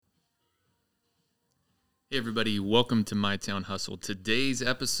Hey everybody, welcome to My Town Hustle. Today's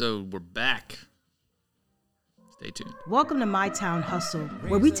episode, we're back. Stay tuned. Welcome to My Town Hustle,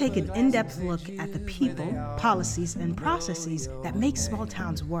 where we take an in-depth look at the people, policies, and processes that make small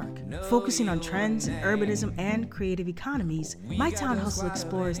towns work. Focusing on trends in urbanism and creative economies, My Town Hustle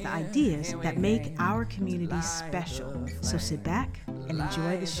explores the ideas that make our communities special. So sit back and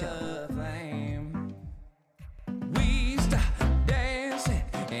enjoy the show. We stop dancing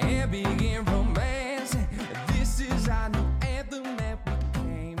and begin romancing. This is our new anthem that we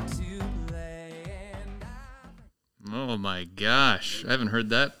came to play. Oh my gosh, I haven't heard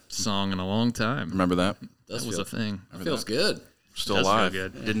that song in a long time. Remember that? That was a thing. It feels good. Still Does alive. feel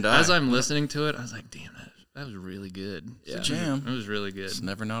good. Didn't die. As I'm listening to it, I was like, damn, that was really good. It's a jam. It was really good. It's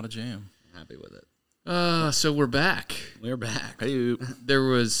never not a jam. Happy with it. So we're back. We're back. Hey, There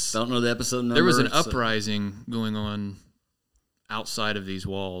was Don't know the episode number. there was an so- uprising going on outside of these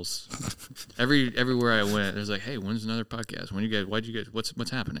walls. Everywhere I went, it was like, hey, when's another podcast?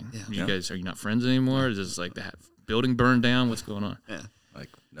 What's happening? Yeah. Are you not friends anymore? Is this like the building burned down? What's going on? Yeah. like,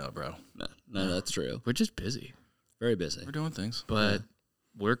 no, bro. No, that's true. We're just busy, Very busy. We're doing things. but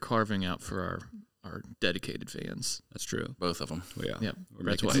we're carving out for our dedicated fans. That's true. Both of them. Yeah. Yep, We're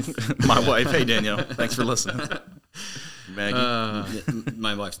Brett's making- wife. My wife. Hey, Danielle. Thanks for listening. Maggie.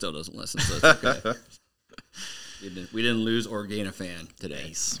 My wife still doesn't listen, so it's okay. we didn't lose or gain a fan today.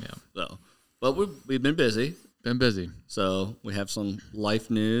 Nice. Yeah, So, but we've been busy. been busy. So we have some life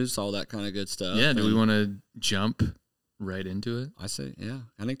news, all that kind of good stuff. Yeah, do we And want to jump right into it? I say, yeah.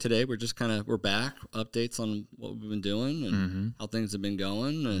 I think today we're back. Updates on what we've been doing and how things have been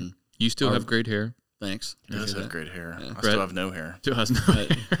going. And You still have great hair. thanks. He does Appreciate have that. great hair. I Brett? still have no hair. Still has no hair.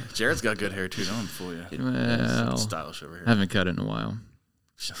 Jared's got good hair, too. Don't fool you. Well, Stylish over I here. haven't cut it in a while.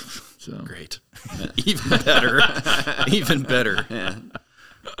 So Great. Even better. Even better. Yeah.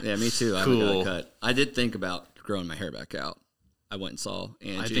 Yeah, me too. I Cool. haven't got a cut. I did think about growing my hair back out. I went and saw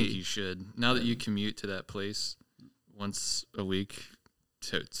Angie. I think you should. Now that you commute to that place once a week,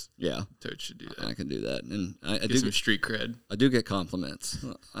 Totes should do that. I can do that, and I Get do. some street cred. I do get compliments.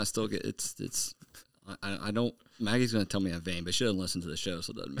 I still get it's. I don't. Maggie's gonna tell me I'm vain, but she doesn't listen to the show,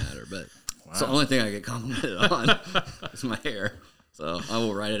 so it doesn't matter. But it's the only thing I get complimented on is my hair. So I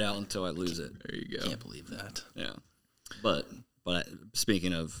will write it out until I lose it. There you go. Can't believe that. Yeah, but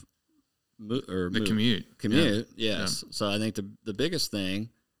speaking of The commute. yes. So I think the biggest thing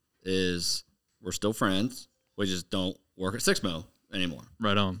is we're still friends. We just don't work at Sixmo anymore.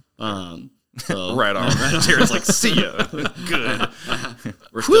 Right on. So Right on. Jared's like, see ya. Good.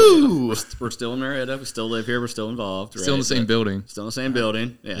 we're still in Marietta. We still live here. We're still involved. Still in the right? same But building. Still in the same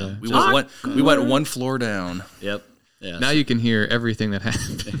building. Yeah. We went one floor down. Yep. Yeah. Now you can hear everything that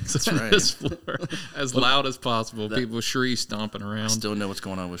happens on right. this floor as loud as possible. People Sheree stomping around. Still know what's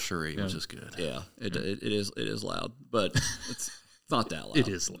going on with Cherie, which is good. Yeah. It is loud, but it's not that loud. It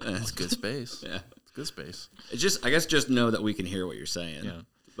is loud. It's good space. Yeah. It's good space. It's just I guess just know that we can hear what you're saying. Yeah.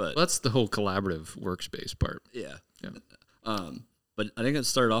 But Well, that's the whole collaborative workspace part. yeah. Yeah. But I think it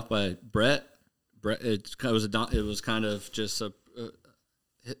started off by Brett. It was kind of just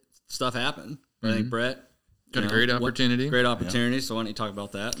stuff happened. I think Brett Got a great opportunity. Great opportunity. So why don't you talk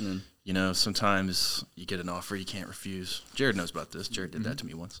about that? And then You know, sometimes you get an offer you can't refuse. Jared knows about this. Jared did that to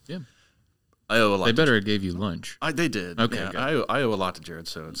me once. Yeah. I owe a lot. They to better have gave you lunch. They did. Okay, Yeah, good. I owe a lot to Jared,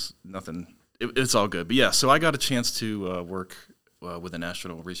 so it's nothing. It's all good. But yeah, so I got a chance to work with the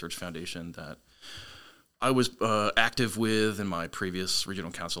National Research Foundation that I was active with in my previous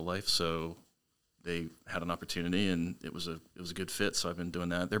regional council life. So they had an opportunity, and it was a good fit. So I've been doing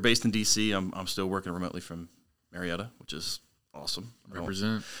that. They're based in D.C. I'm still working remotely from Marietta, which is awesome.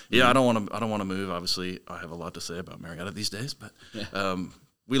 Represent. Yeah, I don't want to move. Obviously, I have a lot to say about Marietta these days, but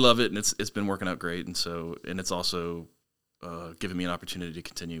we love it, and it's been working out great. And it's also given me an opportunity to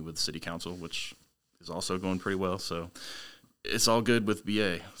continue with City Council, which is also going pretty well. So it's all good with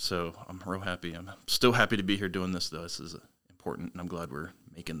BA. So I'm real happy. I'm still happy to be here doing this, though. This is important, and I'm glad we're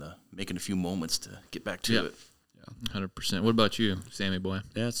making a few moments to get back to it. 100%. What about you, Sammy boy?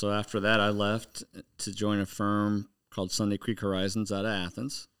 yeah. So after that, I left to join a firm called Sunday Creek Horizons out of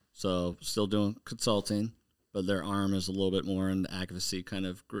Athens. So still doing consulting, but their arm is a little bit more in the advocacy kind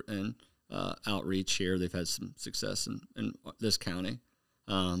of and outreach here. They've had some success in this county.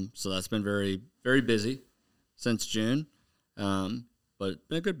 So that's been very, very busy since June, but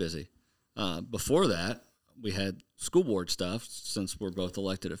been a good busy. Before that, we had school board stuff since we're both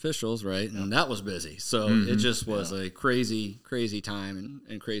elected officials, right? And that was busy. So it just was a crazy, crazy time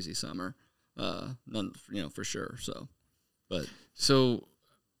and crazy summer. For sure. So,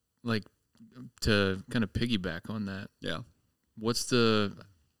 like, to kind of piggyback on that, yeah. what's the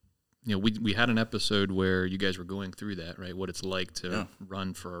we had an episode where you guys were going through that, right? What it's like to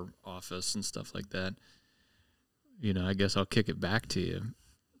run for office and stuff like that. I guess I'll kick it back to you.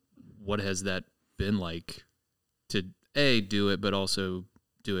 What has that been like to do it, but also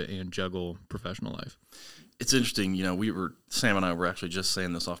do it and juggle professional life? It's interesting. Sam and I were actually just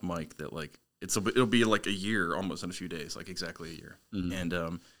saying this off mic that like it'll be like a year almost in a few days, like exactly a year. Mm-hmm.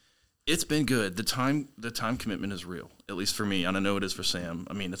 And it's been good. The time commitment is real, at least for me, and I know it is for Sam.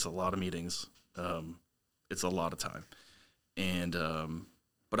 I mean, it's a lot of meetings. It's a lot of time, and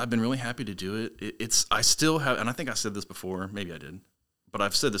but I've been really happy to do it. I still have, and I think I said this before, maybe I did, but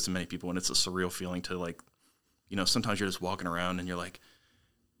I've said this to many people, and it's a surreal feeling to like, sometimes you're just walking around and you're like,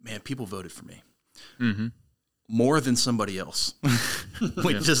 man, people voted for me. Mm-hmm. More than somebody else,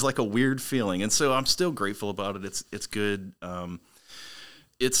 which is like a weird feeling. And so I'm still grateful about it. It's good.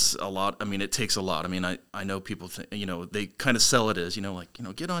 It's a lot. I mean, it takes a lot. I mean, I know people think, they kind of sell it as,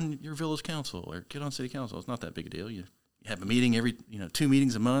 get on your village council or get on city council. It's not that big a deal. You have a meeting every, 2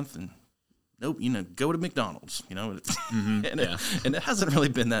 meetings a month, and nope, go to McDonald's, mm-hmm. and it hasn't really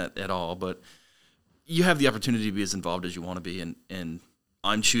been that at all, but you have the opportunity to be as involved as you want to be. And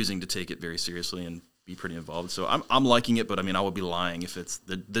I'm choosing to take it very seriously and be pretty involved. So I'm liking it, but I mean, I would be lying if it's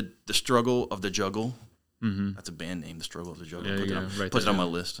the struggle of the juggle. Mm-hmm. That's a band name, the struggle of the juggle. Put it on my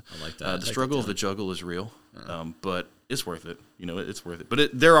list. I like that. The struggle of the juggle is real, but it's worth it. It's worth it. But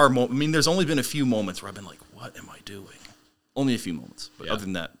there are there's only been a few moments where I've been like, what am I doing? Only a few moments. But other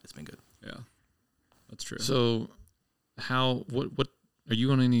than that, it's been good. Yeah, that's true. So what are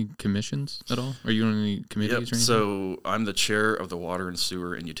you on any commissions at all? Are you on any committees or anything? So I'm the chair of the Water and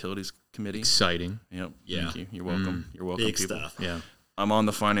Sewer and Utilities Committee. Exciting. Yep. Yeah. Thank you. You're welcome. You're welcome, Big people. stuff. Yeah. I'm on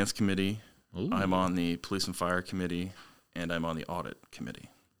the Finance Committee. Ooh. I'm on the Police and Fire Committee, and I'm on the Audit Committee.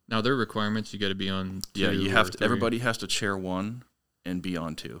 Now, there are requirements. You got to be on 2 you have to. 3. Everybody has to chair one and be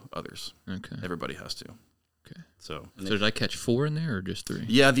on 2 others. Okay. Everybody has to. Okay. So did I catch 4 in there or just 3?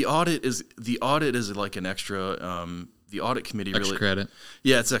 Yeah, the audit is like an extra. The audit committee extra credit.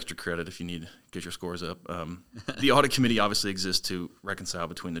 Yeah, it's extra credit if you need to get your scores up. The audit committee obviously exists to reconcile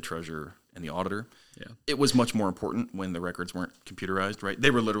between the treasurer and the auditor. Yeah, it was much more important when the records weren't computerized. Right,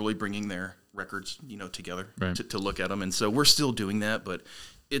 they were literally bringing their records, together to look at them, and so we're still doing that, but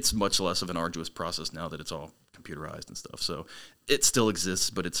it's much less of an arduous process now that it's all computerized and stuff. So it still exists,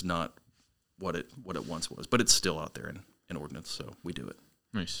 but it's not what it once was. But it's still out there in ordinance, so we do it.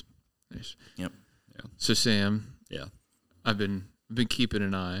 Nice. Yep. Yeah. So Sam. Yeah. I've been keeping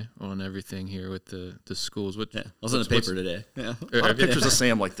an eye on everything here with the schools. I was in the paper today. Yeah. A lot of pictures of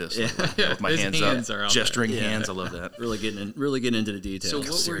Sam like this. With my His hands are up, out gesturing there. hands. I love that. Really getting into the details. So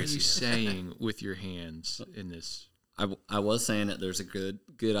what were you saying with your hands in this? I was saying that there's a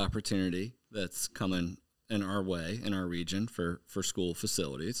good opportunity that's coming in our way, in our region for school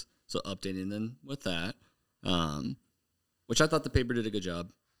facilities. So updating them with that, which I thought the paper did a good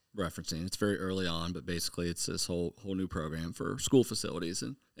job referencing. It's very early on, but basically it's this whole new program for school facilities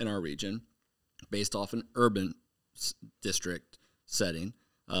in our region based off an urban district setting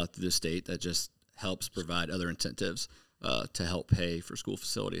through the state that just helps provide other incentives to help pay for school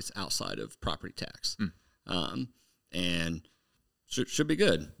facilities outside of property tax. And should be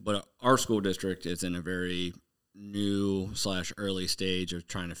good. But our school district is in a very new / early stage of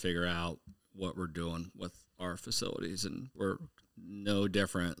trying to figure out what we're doing with our facilities, and we're no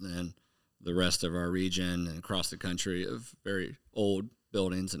different than the rest of our region and across the country of very old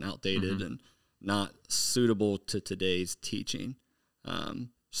buildings and outdated and not suitable to today's teaching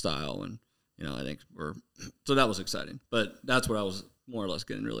style. And I think so that was exciting, but that's what I was more or less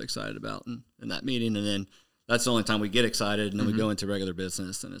getting really excited about in that meeting. And then that's the only time we get excited, and then we go into regular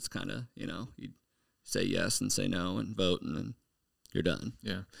business, and it's kind of you say yes and say no and vote, and then you're done.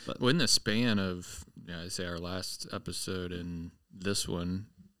 Yeah. But in the span of, I say our last episode and this one,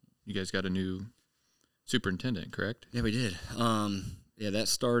 you guys got a new superintendent, correct? Yeah, we did. That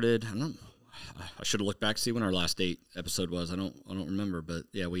started. I should have looked back to see when our last episode was. I don't remember, but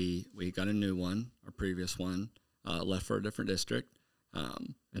yeah, we got a new one. Our previous one left for a different district,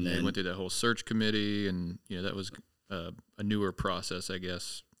 and then we went through that whole search committee, and that was a newer process, I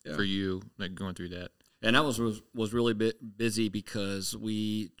guess, for you, like going through that. And that was really busy because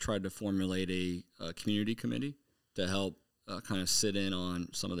we tried to formulate a community committee to help kind of sit in on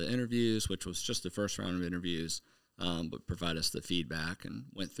some of the interviews, which was just the first round of interviews, but provide us the feedback, and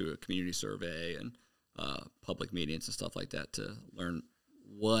went through a community survey and public meetings and stuff like that to learn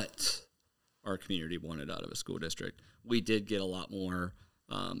what our community wanted out of a school district. We did get a lot more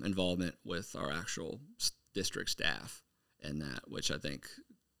involvement with our actual district staff and that, which I think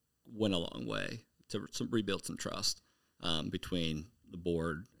went a long way to rebuild some trust between the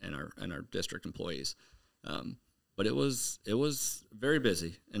board and our district employees. But it was very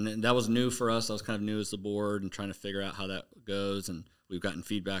busy, and that was new for us. I was kind of new as the board and trying to figure out how that goes. And we've gotten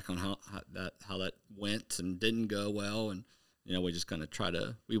feedback on how that went and didn't go well. And we just kind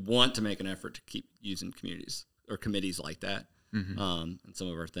of we want to make an effort to keep using communities or committees like that in some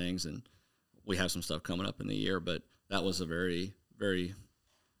of our things. And we have some stuff coming up in the year, but that was a very, very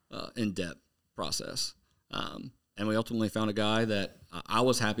in-depth process. And we ultimately found a guy that I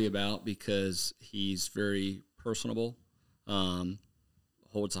was happy about because he's very personable,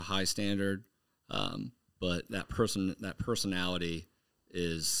 holds a high standard, but that personality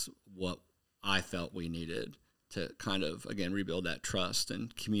is what I felt we needed to kind of, again, rebuild that trust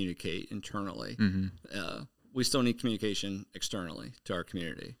and communicate internally. We still need communication externally to our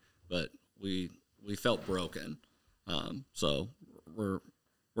community, but we felt broken. So we're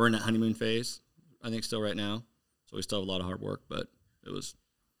in that honeymoon phase, I think, still right now. So we still have a lot of hard work, but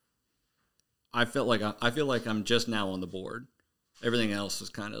I feel like I'm just now on the board. Everything else was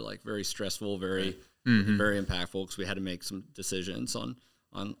kind of like very stressful, very very impactful, because we had to make some decisions on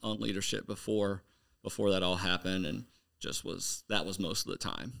leadership before that all happened, and that was most of the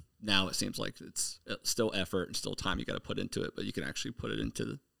time. Now it seems like it's still effort and still time you got to put into it, but you can actually put it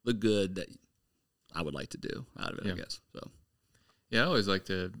into the good that I would like to do out of it, I guess. So yeah, I always like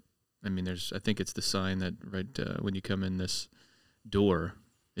to. I mean, I think it's the sign that when you come in this door,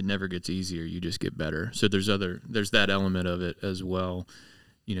 it never gets easier. You just get better. So there's that element of it as well.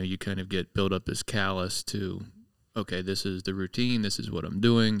 You kind of get built up as callous to, okay, this is the routine. This is what I'm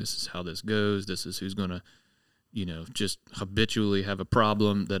doing. This is how this goes. This is who's going to, just habitually have a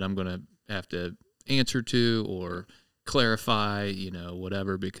problem that I'm going to have to answer to or clarify,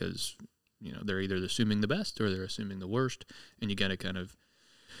 whatever, because, they're either assuming the best or they're assuming the worst. And you got to kind of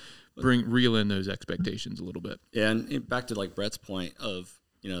reel in those expectations a little bit. Yeah, and back to like Brett's point of,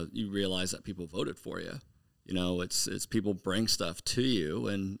 you realize that people voted for you. It's people bring stuff to you,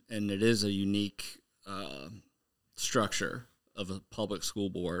 and it is a unique structure of a public school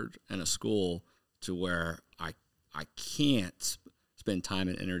board and a school to where I can't spend time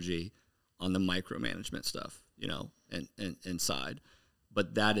and energy on the micromanagement stuff, and inside.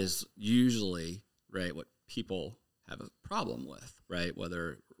 But that is usually, right, what people have a problem with, right,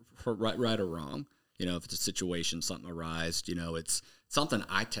 whether right or wrong. If it's a situation, something arises, it's something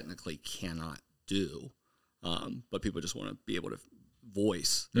I technically cannot do, but people just want to be able to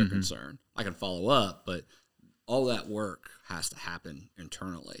voice their concern. I can follow up, but all that work has to happen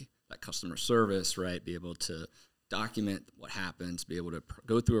internally. That customer service, right, be able to document what happens, be able to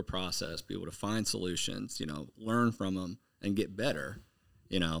go through a process, be able to find solutions, learn from them and get better.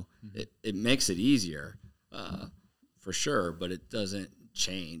 It makes it easier for sure, but it doesn't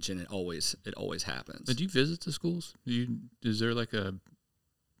change, and it always happens. But do you visit the schools? Is there like a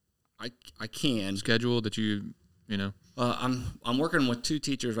I can schedule that I'm working with 2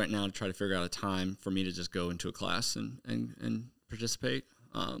 teachers right now to try to figure out a time for me to just go into a class and participate.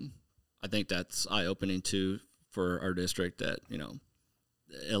 I think that's eye-opening too for our district, that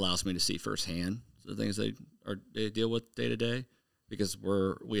it allows me to see firsthand the things they deal with day to day, because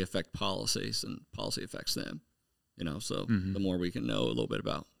we affect policies and policy affects them. So the more we can know a little bit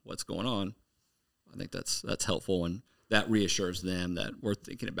about what's going on, I think that's helpful, and that reassures them that we're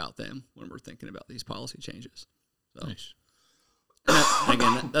thinking about them when we're thinking about these policy changes. So, nice.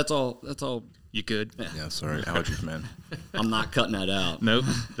 Again, that's all. You could. Yeah, sorry, allergies, man. I'm not cutting that out. Nope,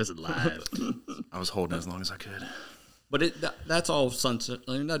 this is live. I was holding as long as I could. But that's all sunshine.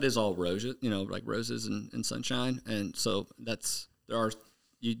 I mean, that is all roses, like roses and sunshine. And so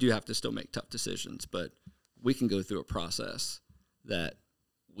you do have to still make tough decisions, but we can go through a process that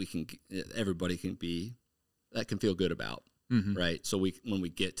everybody can feel good about. Right. So when we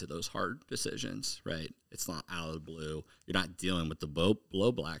get to those hard decisions, right, it's not out of the blue. You're not dealing with the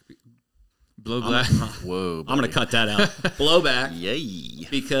blowback. Whoa. I'm going to cut that out. Blowback. Yay.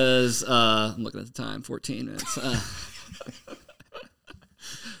 Because I'm looking at the time, 14 minutes.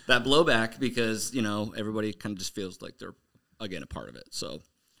 That blowback, because, everybody kind of just feels like they're, again, a part of it. So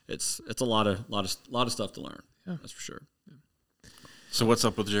it's a lot of stuff to learn. Yeah. That's for sure. Yeah. So what's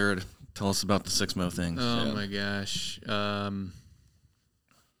up with Jared? Tell us about the 6MO things. Oh my gosh.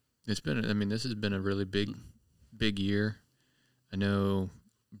 This has been a really big year. I know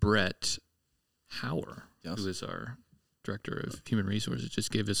Brett Hauer, who is our director of human resources,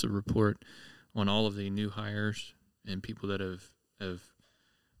 just gave us a report on all of the new hires and people that have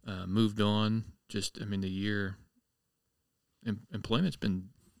moved on. The year employment's been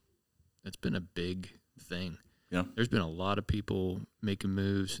a big thing. Yeah. There's been a lot of people making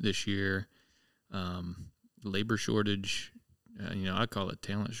moves this year. Labor shortage. I call it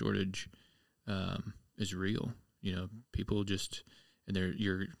talent shortage, is real. People just, and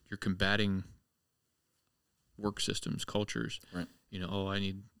you're combating work systems, cultures. Right. I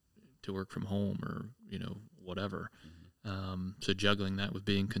need to work from home or, whatever. So juggling that with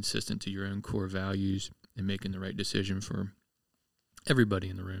being consistent to your own core values and making the right decision for everybody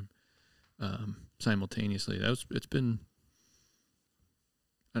in the room simultaneously. It's been,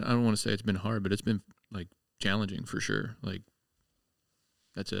 I don't want to say it's been hard, but it's been like challenging for sure. Like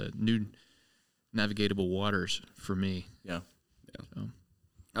that's a new navigatable waters for me. Yeah. So.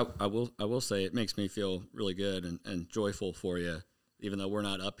 I will say it makes me feel really good and joyful for you, even though we're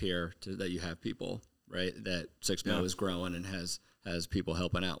not up here, that you have people, right, that SIXMO is growing and has people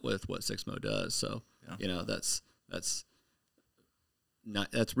helping out with what SIXMO does. So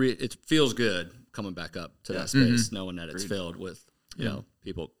it feels good coming back up to that space, knowing that it's filled with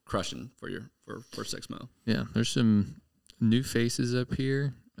people crushing for SIXMO. Yeah, there's some new faces up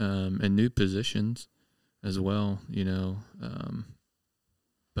here and new positions as well.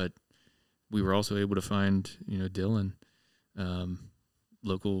 But we were also able to find, Dylan,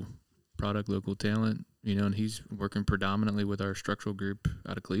 local product, local talent, and he's working predominantly with our structural group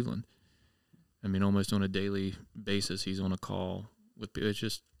out of Cleveland. I mean, almost on a daily basis, he's on a call with people. It's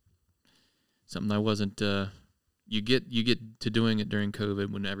just something I wasn't, you get to doing it during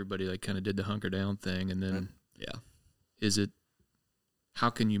COVID when everybody like kind of did the hunker down thing. And then, how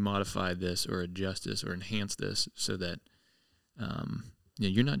can you modify this or adjust this or enhance this so that,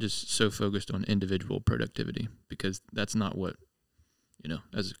 you're not just so focused on individual productivity, because that's not what,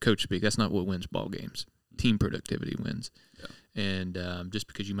 as a coach speak, that's not what wins ball games. Team productivity wins. Yeah. And just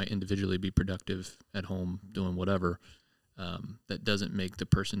because you might individually be productive at home doing whatever, that doesn't make the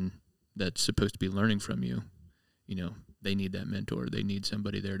person that's supposed to be learning from you, they need that mentor. They need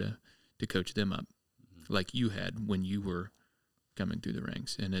somebody there to coach them up like you had when you were coming through the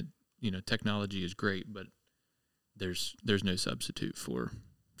ranks. And it, technology is great, but there's no substitute for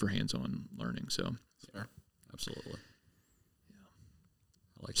hands-on learning. So, Absolutely.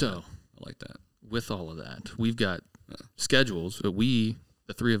 Yeah. I like that. With all of that, we've got schedules that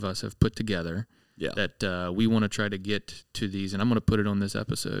the three of us have put together that we want to try to get to these, and I'm going to put it on this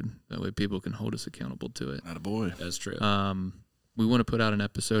episode. That way people can hold us accountable to it. Attaboy. That's true. We want to put out an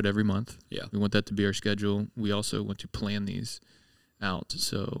episode every month. Yeah. We want that to be our schedule. We also want to plan these out.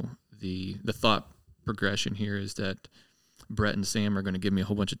 So the thought progression here is that Brett and Sam are going to give me a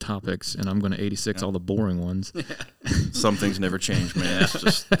whole bunch of topics, and I'm going to 86 all the boring ones. Some things never change, man. It's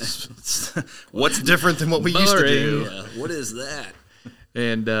just what's different than what we used to do. Yeah. What is that?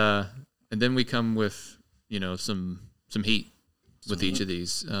 And then we come with some heat with each of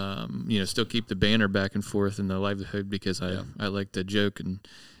these. Still keep the banner back and forth and the livelihood, because I like to joke and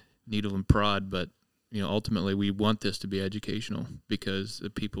needle and prod, but ultimately we want this to be educational, because the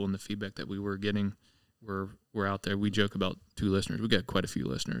people and the feedback that we were getting were out there. We joke about 2 listeners. We got quite a few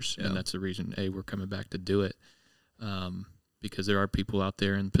listeners, and that's the reason we're coming back to do it, because there are people out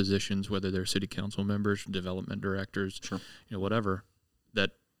there in positions, whether they're city council members, development directors, whatever,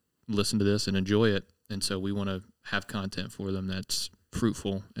 that listen to this and enjoy it. And so we want to have content for them that's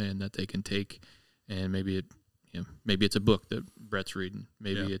fruitful and that they can take, and maybe it's a book that Brett's reading.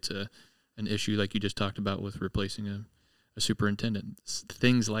 Maybe it's an issue like you just talked about with replacing a superintendent.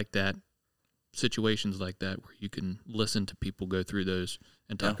 Things like that, situations like that, where you can listen to people go through those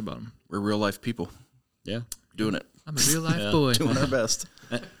and talk about them. We're real life people. Yeah. Doing it. I'm a real life boy. Doing our best.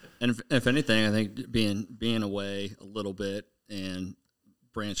 And if anything, I think being away a little bit and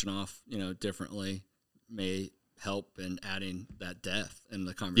branching off, differently may help in adding that depth in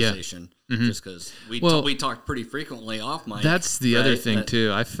the conversation. Just because we talked pretty frequently off mic. That's the other thing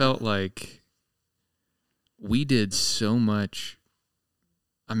too. I felt like we did so much.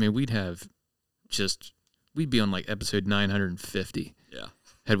 I mean, we'd be on like episode 950. Yeah.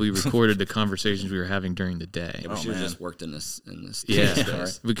 Had we recorded the conversations we were having during the day. We should have just worked in this. Yeah.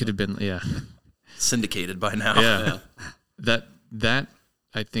 We could have been, syndicated by now. Yeah. That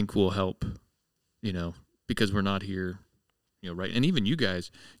I think will help, because we're not here, right. And even you guys,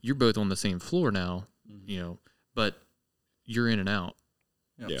 you're both on the same floor now, but you're in and out.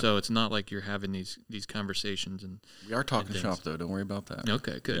 Yeah. So it's not like you're having these conversations. And we are talking shop, though. Don't worry about that.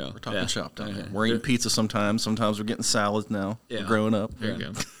 Okay, good. Yeah. We're talking shop down here. We're eating pizza sometimes. Sometimes we're getting salads now. Yeah. We're growing up. There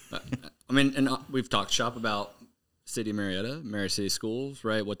you go. I mean, and we've talked shop about City of Marietta, Marietta City Schools,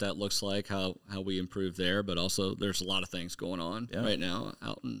 right? What that looks like, how we improve there. But also there's a lot of things going on right now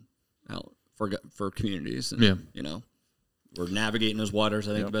out for communities. And, we're navigating those waters,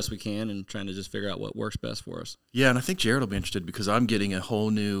 I think, the best we can, and trying to just figure out what works best for us. Yeah, and I think Jared will be interested, because I'm getting a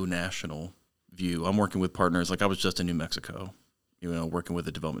whole new national view. I'm working with partners. Like, I was just in New Mexico working with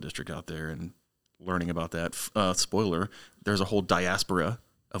the development district out there and learning about that. Spoiler, there's a whole diaspora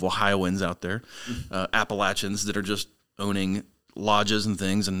of Ohioans out there, Appalachians that are just owning lodges and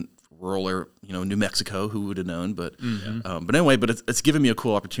things in rural, New Mexico. Who would have known? But anyway, it's given me a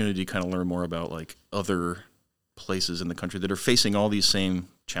cool opportunity to kind of learn more about like other places in the country that are facing all these same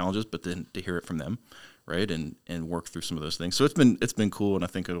challenges, but then to hear it from them, right, and work through some of those things. So it's been cool, and I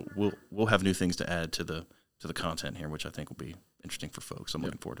think we'll have new things to add to the content here, which I think will be interesting for folks. I'm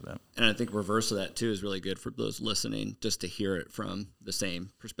looking forward to that. And I think reverse of that too is really good for those listening, just to hear it from the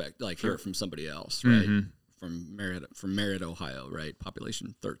same perspective, like hear it from somebody else, right? From Marietta, Ohio, right?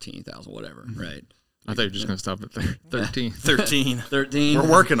 Population 13,000, whatever, right? I thought you were just going to stop at 13. 13.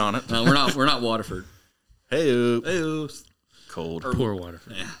 We're working on it. No, we're not Waterford. Hey, cold. Poor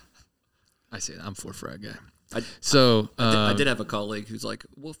Waterford. Yeah. I say that. I'm for Frat guy. I did have a colleague who's like,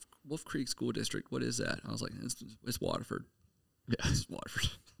 Wolf Creek School District, what is that? I was like, it's Waterford. Yeah. It's Waterford.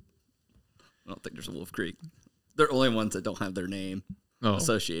 I don't think there's a Wolf Creek. They're the only ones that don't have their name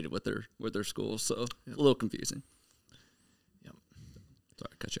associated with their school, so a little confusing. Yep. Sorry,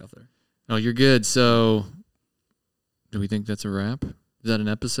 I cut you off there. Oh, you're good. So, do we think that's a wrap? Is that an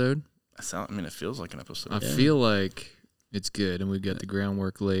episode? It feels like an episode. I feel like it's good, and we've got the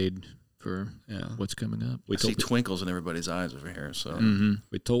groundwork laid for what's coming up. I see twinkles in everybody's eyes over here. So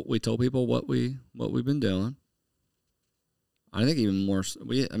we told people what we've been doing. I think even more.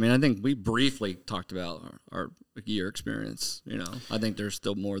 I think we briefly talked about our year experience. I think there's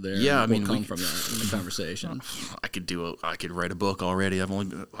still more there. Yeah, we'll come from that in the conversation. I could write a book already.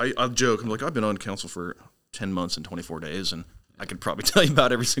 I joke. I'm like, I've been on council for 10 months and 24 days, and I could probably tell you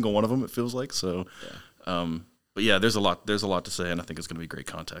about every single one of them. It feels like so. Yeah. But yeah, there's a lot to say, and I think it's going to be great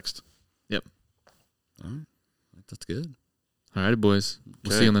context. Yep. All right, that's good. All right, boys.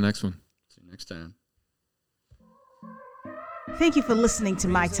 We'll see you on the next one. See you next time. Thank you for listening to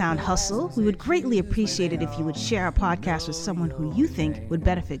My Town Hustle. We would greatly appreciate it if you would share our podcast with someone who you think would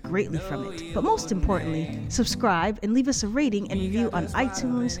benefit greatly from it. But most importantly, subscribe and leave us a rating and review on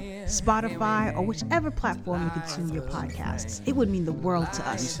iTunes, Spotify, or whichever platform you consume your podcasts. It would mean the world to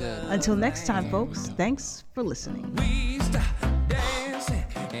us. Until next time, folks, thanks for listening. We stop dancing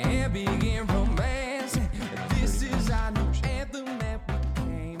and begin romancing. This is our new anthem that we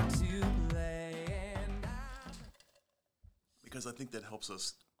came to play. Because I think that helps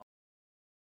us